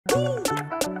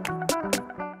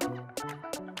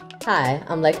Hi,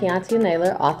 I'm Lekeyantia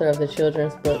Naylor, author of the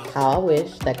children's book How I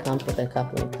Wish, that comes with an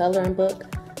accompanying coloring book.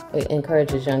 It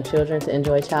encourages young children to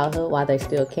enjoy childhood while they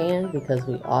still can, because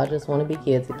we all just want to be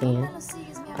kids again.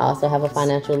 I also have a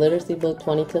financial literacy book,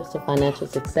 20 Tips to Financial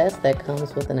Success, that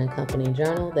comes with an accompanying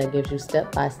journal that gives you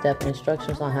step-by-step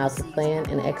instructions on how to plan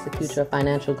and execute your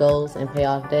financial goals and pay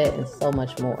off debt, and so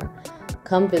much more.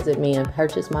 Come visit me and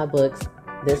purchase my books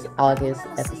this August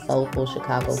at the Soulful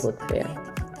Chicago Book Fair.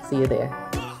 See you there.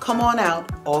 Come on out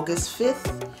August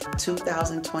 5th,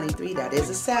 2023, that is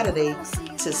a Saturday,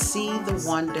 to see the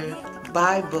wonder,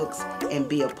 buy books, and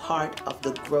be a part of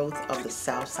the growth of the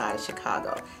South Side of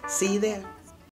Chicago. See you there.